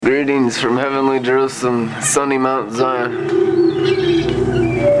Greetings from heavenly Jerusalem, sunny Mount Zion.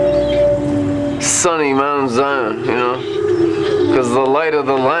 Sunny Mount Zion, you know, because the light of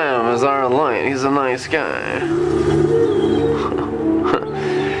the Lamb is our light. He's a nice guy.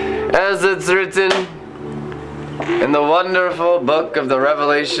 As it's written in the wonderful book of the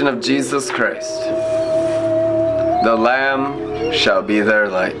Revelation of Jesus Christ, the Lamb shall be their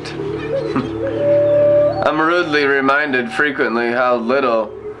light. I'm rudely reminded frequently how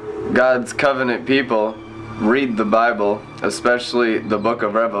little God's covenant people read the Bible, especially the book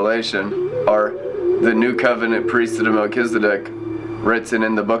of Revelation, or the New Covenant priesthood of Melchizedek, written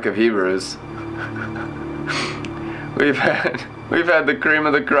in the book of Hebrews. We've had the cream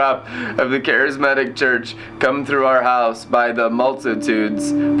of the crop of the charismatic church come through our house by the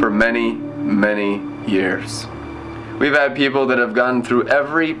multitudes for many, many years. We've had people that have gone through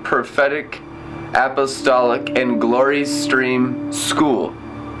every prophetic, apostolic, and glory stream school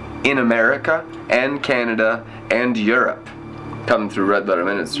in America and Canada and Europe come through Red Letter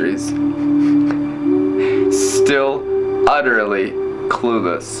Ministries, still utterly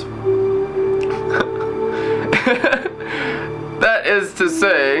clueless. That is to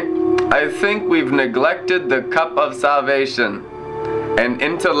say, I think we've neglected the cup of salvation and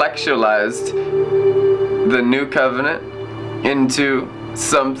intellectualized the new covenant into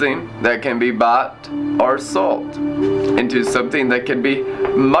something that can be bought or sold, into something that can be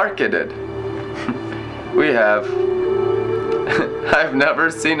marketed. We have. I've never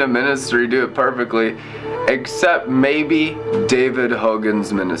seen a ministry do it perfectly, except maybe David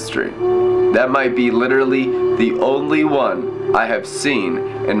Hogan's ministry. That might be literally the only one I have seen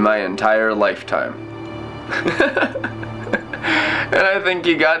in my entire lifetime. And I think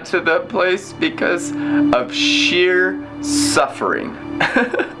he got to that place because of sheer suffering.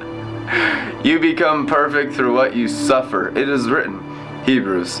 You become perfect through what you suffer. It is written,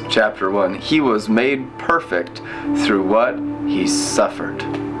 Hebrews chapter 1, he was made perfect through what he suffered.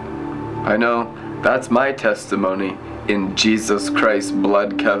 I know that's my testimony in Jesus Christ's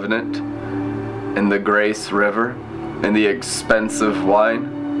blood covenant, in the grace river, in the expensive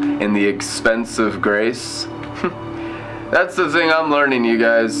wine, in the expensive grace. That's the thing I'm learning, you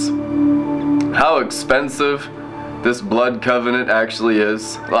guys. How expensive this blood covenant actually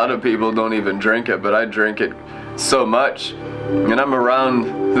is. A lot of people don't even drink it, but I drink it so much. And I'm around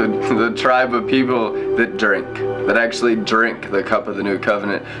the tribe of people that drink, that actually drink the cup of the new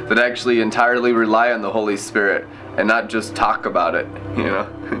covenant, that actually entirely rely on the Holy Spirit and not just talk about it, you know,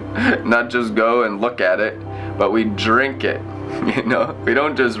 not just go and look at it, but we drink it. You know, we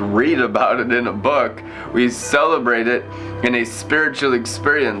don't just read about it in a book. We celebrate it in a spiritual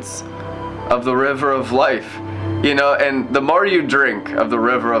experience of the river of life. You know, and the more you drink of the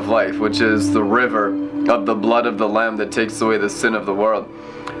river of life, which is the river of the blood of the Lamb that takes away the sin of the world,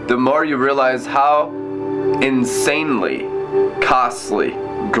 the more you realize how insanely costly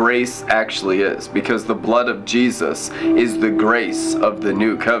grace actually is, because the blood of Jesus is the grace of the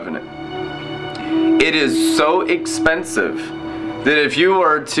new covenant. It is so expensive that if you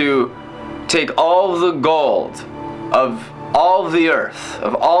were to take all the gold of all the earth,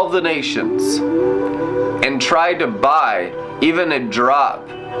 of all the nations, and try to buy even a drop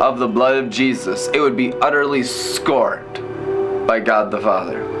of the blood of Jesus, it would be utterly scorned by God the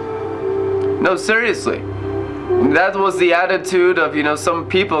Father. No, seriously. That was the attitude of, you know, some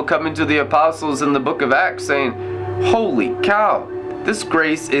people coming to the apostles in the book of Acts saying, holy cow, this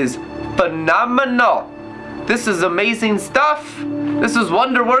grace is phenomenal. This is amazing stuff. This is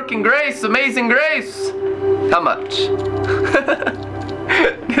wonder-working grace, amazing grace. How much?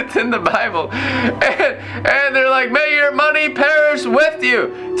 It's in the Bible. And they're like, may your money perish with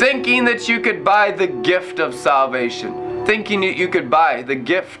you. Thinking that you could buy the gift of salvation. Thinking that you could buy the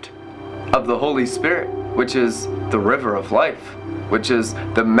gift of the Holy Spirit, which is the river of life, which is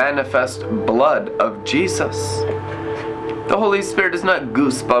the manifest blood of Jesus. The Holy Spirit is not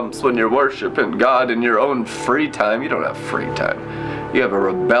goosebumps when you're worshiping God in your own free time. You don't have free time. You have a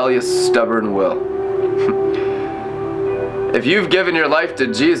rebellious, stubborn will. If you've given your life to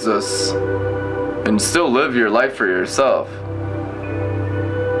Jesus and still live your life for yourself,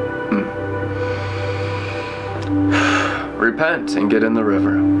 repent and get in the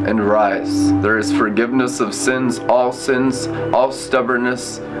river and rise. There is forgiveness of sins, all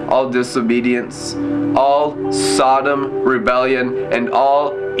stubbornness, all disobedience, all Sodom rebellion, and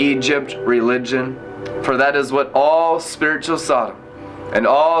all Egypt religion. For that is what all spiritual Sodom and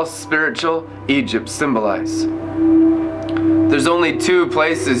all spiritual Egypt symbolize. There's only two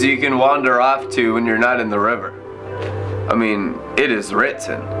places you can wander off to when you're not in the river. I mean, it is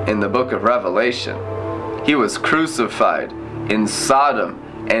written in the book of Revelation. He was crucified in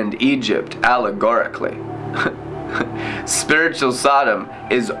Sodom and Egypt allegorically. Spiritual Sodom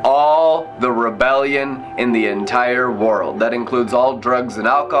is all the rebellion in the entire world. That includes all drugs and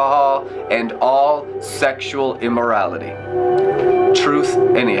alcohol and all sexual immorality. Truth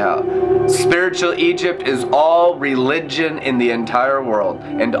anyhow. Spiritual Egypt is all religion in the entire world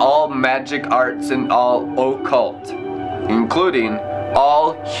and all magic arts and all occult, including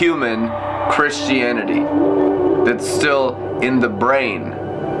all human Christianity that's still in the brain,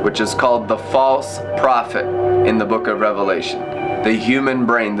 which is called the false prophet in the book of Revelation. The human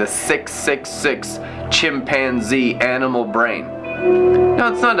brain, the 666 chimpanzee animal brain.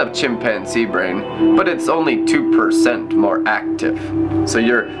 No, it's not a chimpanzee brain, but it's only 2% more active. So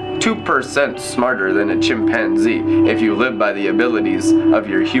you're 2% smarter than a chimpanzee if you live by the abilities of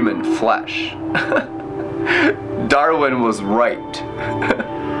your human flesh. Darwin was right.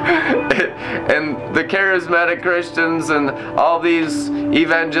 And the charismatic Christians and all these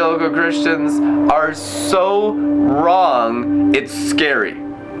evangelical Christians are so wrong, it's scary.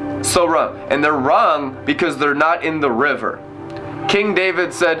 So wrong. And they're wrong because they're not in the river. King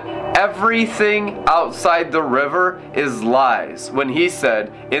David said, everything outside the river is lies. When he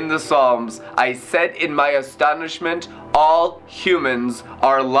said in the Psalms, I said in my astonishment, all humans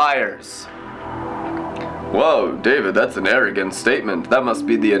are liars. Whoa, David, that's an arrogant statement. That must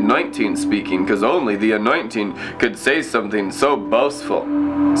be the anointing speaking, because only the anointing could say something so boastful,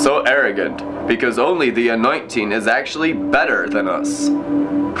 so arrogant, because only the anointing is actually better than us.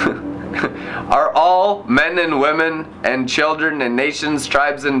 Are all men and women and children and nations,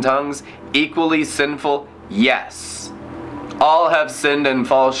 tribes and tongues equally sinful? Yes. All have sinned and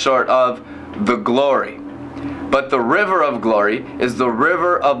fall short of the glory. But the river of glory is the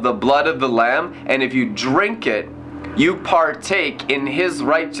river of the blood of the Lamb, and if you drink it, you partake in His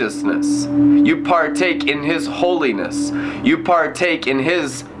righteousness. You partake in His holiness. You partake in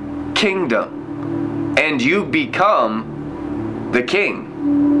His kingdom. And you become the king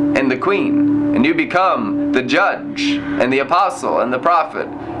and the queen. And you become the judge and the apostle and the prophet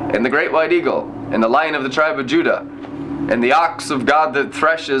and the great white eagle and the lion of the tribe of Judah and the ox of God that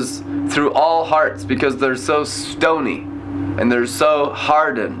threshes through all hearts, because they're so stony and they're so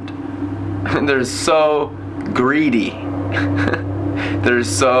hardened and they're so greedy. They're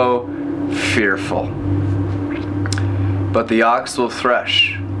so fearful. But the ox will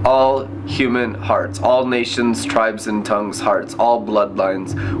thresh all human hearts, all nations, tribes, and tongues' hearts, all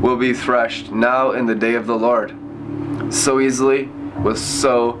bloodlines will be threshed now in the day of the Lord, so easily, with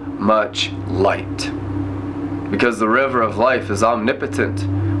so much light. Because the river of life is omnipotent.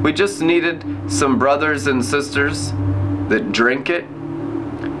 We just needed some brothers and sisters that drink it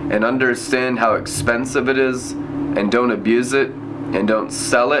and understand how expensive it is and don't abuse it and don't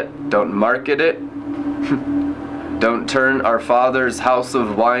sell it, don't market it. Don't turn our Father's house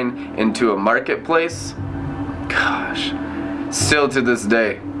of wine into a marketplace. Gosh, still to this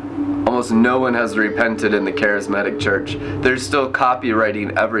day, almost no one has repented in the charismatic church. They're still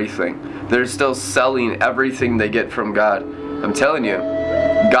copywriting everything. They're still selling everything they get from God. I'm telling you,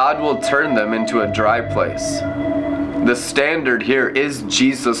 God will turn them into a dry place. The standard here is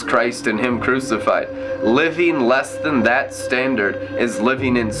Jesus Christ and Him crucified. Living less than that standard is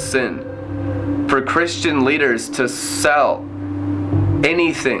living in sin. For Christian leaders to sell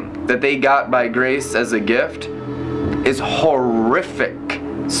anything that they got by grace as a gift is horrific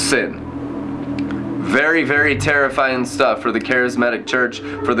sin. Very, very terrifying stuff for the charismatic church,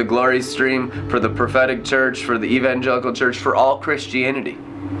 for the glory stream, for the prophetic church, for the evangelical church, for all Christianity.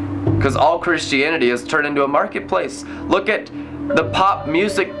 Because all Christianity has turned into a marketplace. Look at the pop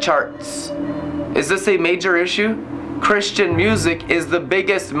music charts. Is this a major issue? Christian music is the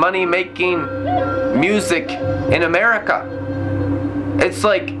biggest money-making music in America. It's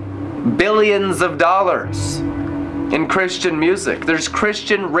like billions of dollars in Christian music. There's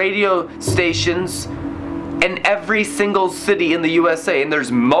Christian radio stations in every single city in the USA, and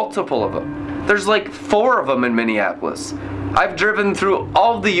there's multiple of them. There's like 4 of them in Minneapolis. I've driven through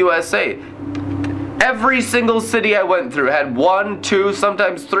all the USA. Every single city I went through had 1, 2,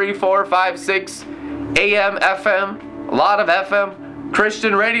 sometimes 3, 4, 5, 6 AM, FM, a lot of FM,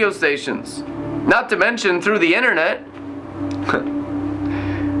 Christian radio stations. Not to mention through the internet.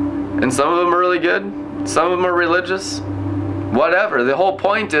 And some of them are really good. Some of them are religious. Whatever. The whole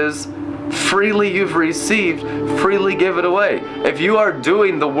point is, freely you've received, freely give it away. If you are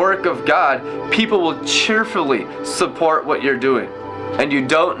doing the work of God, people will cheerfully support what you're doing. And you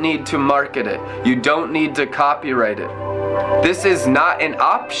don't need to market it. You don't need to copyright it. This is not an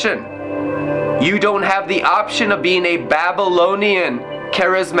option. You don't have the option of being a Babylonian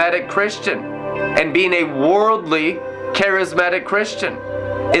charismatic Christian and being a worldly charismatic Christian.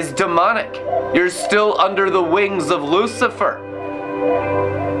 is demonic. You're still under the wings of Lucifer.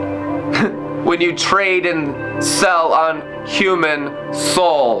 When you trade and sell on human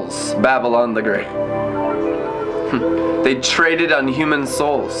souls, Babylon the Great. They traded on human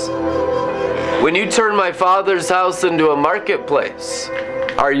souls. When you turn my Father's house into a marketplace,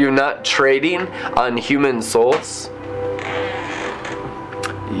 are you not trading on human souls?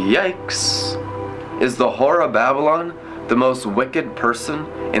 Yikes. Is the whore of Babylon the most wicked person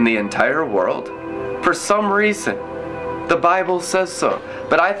in the entire world? For some reason, the Bible says so.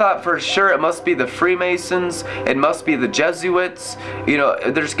 But I thought for sure it must be the Freemasons, it must be the Jesuits,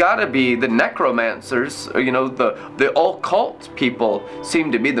 there's got to be the necromancers, the occult people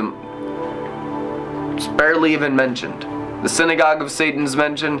seem to be the... It's barely even mentioned. The synagogue of Satan's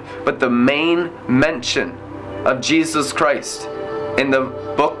mentioned, but the main mention of Jesus Christ in the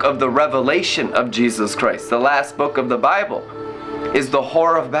book of the Revelation of Jesus Christ, the last book of the Bible, is the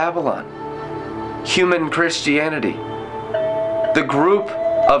whore of Babylon. Human Christianity. The group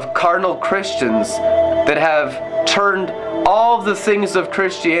of carnal Christians that have turned all the things of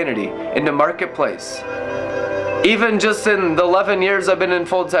Christianity into marketplace. Even just in the 11 years I've been in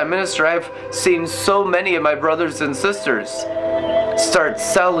full-time ministry, I've seen so many of my brothers and sisters start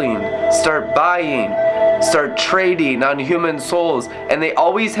selling, start buying, start trading on human souls, and they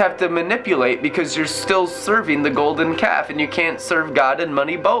always have to manipulate because you're still serving the golden calf, and you can't serve God and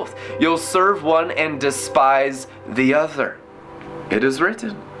money both. You'll serve one and despise the other. It is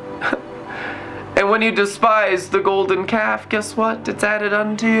written. And when you despise the golden calf, guess what? It's added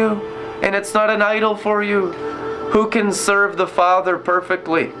unto you, and it's not an idol for you. Who can serve the Father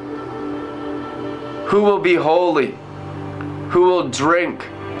perfectly? Who will be holy? Who will drink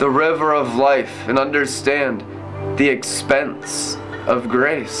the river of life and understand the expense of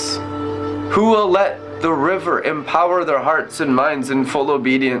grace? Who will let the river empower their hearts and minds in full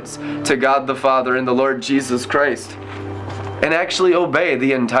obedience to God the Father and the Lord Jesus Christ, and actually obey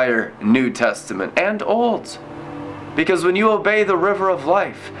the entire New Testament and Old? Because when you obey the river of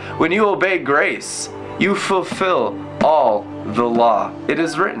life, when you obey grace, you fulfill all the law. It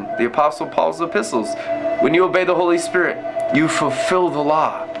is written, the Apostle Paul's epistles, when you obey the Holy Spirit, you fulfill the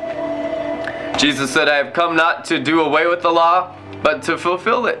law. Jesus said, I have come not to do away with the law, but to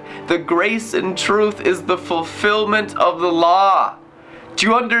fulfill it. The grace and truth is the fulfillment of the law. Do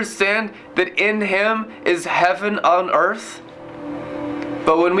you understand that in Him is heaven on earth?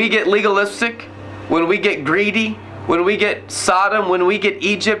 But when we get legalistic, when we get greedy, when we get Sodom, when we get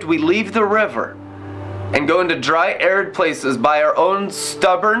Egypt, we leave the river and go into dry, arid places by our own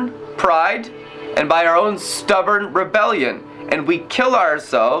stubborn pride and by our own stubborn rebellion. And we kill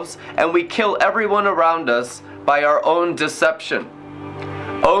ourselves and we kill everyone around us by our own deception.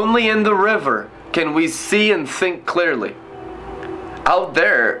 Only in the river can we see and think clearly. Out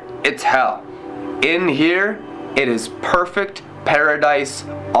there, it's hell. In here, it is perfect paradise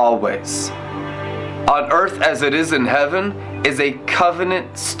always. On earth as it is in heaven is a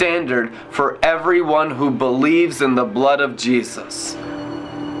covenant standard for everyone who believes in the blood of Jesus.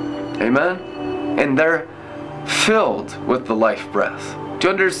 Amen? And they're filled with the life breath. Do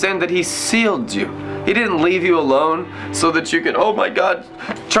you understand that He sealed you? He didn't leave you alone so that you could, oh my God,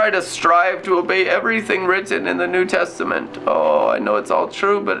 try to strive to obey everything written in the New Testament. Oh, I know it's all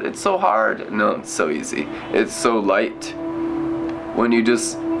true, but it's so hard. No, it's so easy. It's so light. When you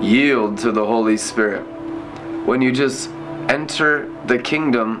just yield to the Holy Spirit. When you just enter the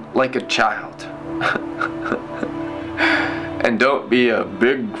kingdom like a child. And don't be a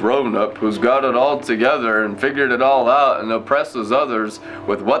big grown-up who's got it all together and figured it all out and oppresses others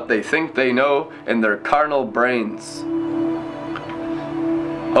with what they think they know in their carnal brains.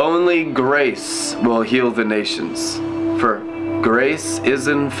 Only grace will heal the nations. For grace is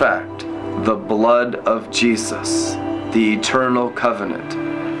in fact the blood of Jesus, the eternal covenant.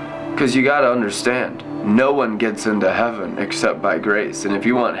 Because you got to understand, no one gets into heaven except by grace. And if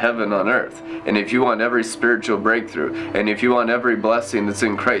you want heaven on earth, and if you want every spiritual breakthrough, and if you want every blessing that's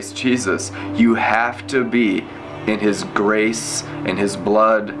in Christ Jesus, you have to be in His grace, in His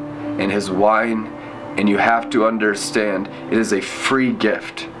blood, in His wine, and you have to understand it is a free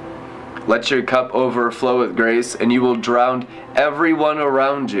gift. Let your cup overflow with grace, and you will drown everyone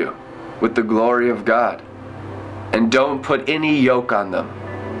around you with the glory of God. And don't put any yoke on them.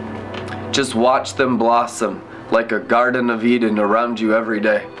 Just watch them blossom like a Garden of Eden around you every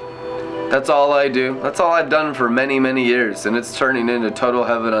day. That's all I do. That's all I've done for many, many years, and it's turning into total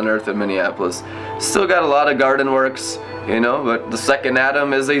heaven on earth in Minneapolis. Still got a lot of garden works, but the second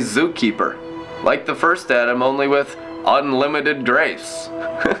Adam is a zookeeper. Like the first Adam, only with unlimited grace.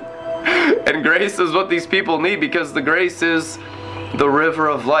 And grace is what these people need, because the grace is The river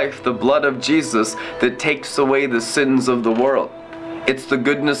of life, the blood of Jesus that takes away the sins of the world. It's the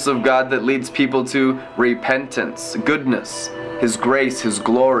goodness of God that leads people to repentance, goodness, His grace, His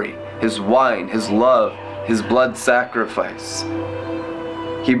glory, His wine, His love, His blood sacrifice.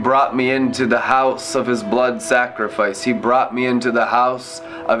 He brought me into the house of His blood sacrifice. He brought me into the house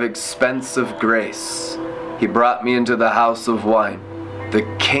of expensive grace. He brought me into the house of wine, the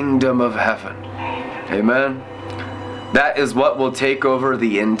kingdom of heaven. Amen. That is what will take over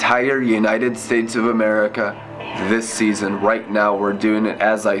the entire United States of America this season. Right now, we're doing it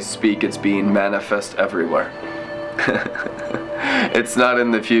as I speak. It's being manifest everywhere. It's not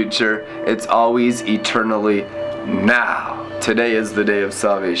in the future. It's always eternally now. Today is the day of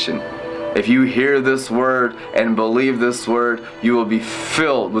salvation. If you hear this word and believe this word, you will be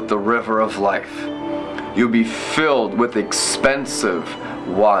filled with the river of life. You'll be filled with expensive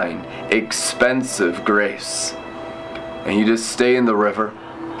wine, expensive grace. And you just stay in the river,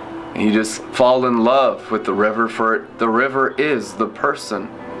 and you just fall in love with the river, for the river is the person,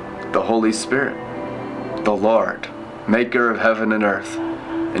 the Holy Spirit, the Lord, maker of heaven and earth.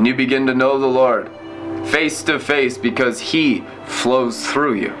 And you begin to know the Lord face to face because He flows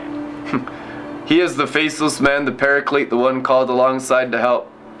through you. He is the faceless man, the paraclete, the one called alongside to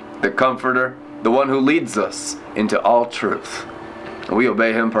help, the comforter, the one who leads us into all truth. And we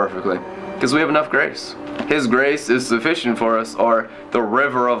obey Him perfectly because we have enough grace. His grace is sufficient for us, or the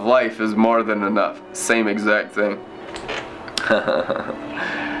river of life is more than enough. Same exact thing.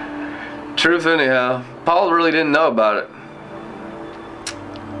 Truth anyhow. Paul really didn't know about it.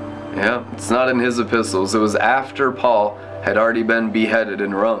 Yeah, it's not in his epistles. It was after Paul had already been beheaded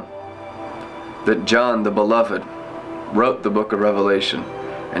in Rome that John, the beloved, wrote the book of Revelation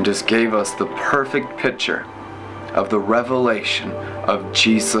and just gave us the perfect picture of the revelation of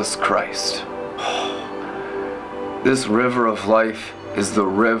Jesus Christ. This river of life is the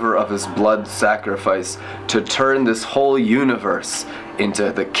river of His blood sacrifice to turn this whole universe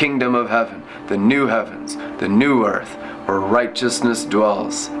into the kingdom of heaven, the new heavens, the new earth, where righteousness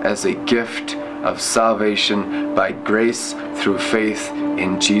dwells as a gift of salvation by grace through faith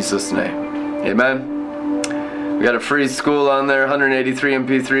in Jesus' name. Amen. We got a free school on there, 183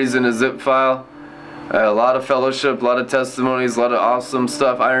 MP3s in a zip file. A lot of fellowship, a lot of testimonies, a lot of awesome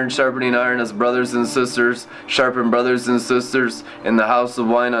stuff. Iron sharpening iron as brothers and sisters sharpen brothers and sisters in the House of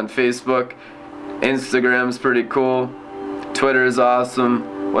Wine on Facebook. Instagram's pretty cool. Twitter is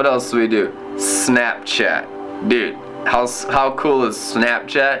awesome. What else do we do? Snapchat. Dude, how cool is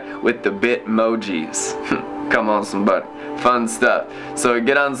Snapchat with the Bitmojis? Come on, somebody. Fun stuff. So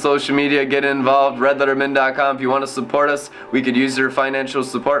get on social media, get involved. redlettermin.com. If you want to support us, we could use your financial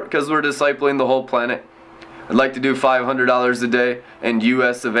support because we're discipling the whole planet. I'd like to do $500 a day in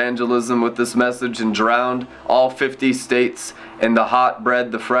U.S. evangelism with this message and drown all 50 states in the hot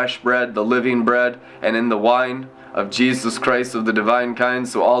bread, the fresh bread, the living bread, and in the wine of Jesus Christ of the divine kind,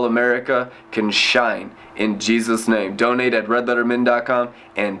 so all America can shine in Jesus' name. Donate at redlettermin.com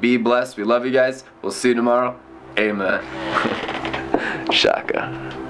and be blessed. We love you guys. We'll see you tomorrow. Amen. Shaka.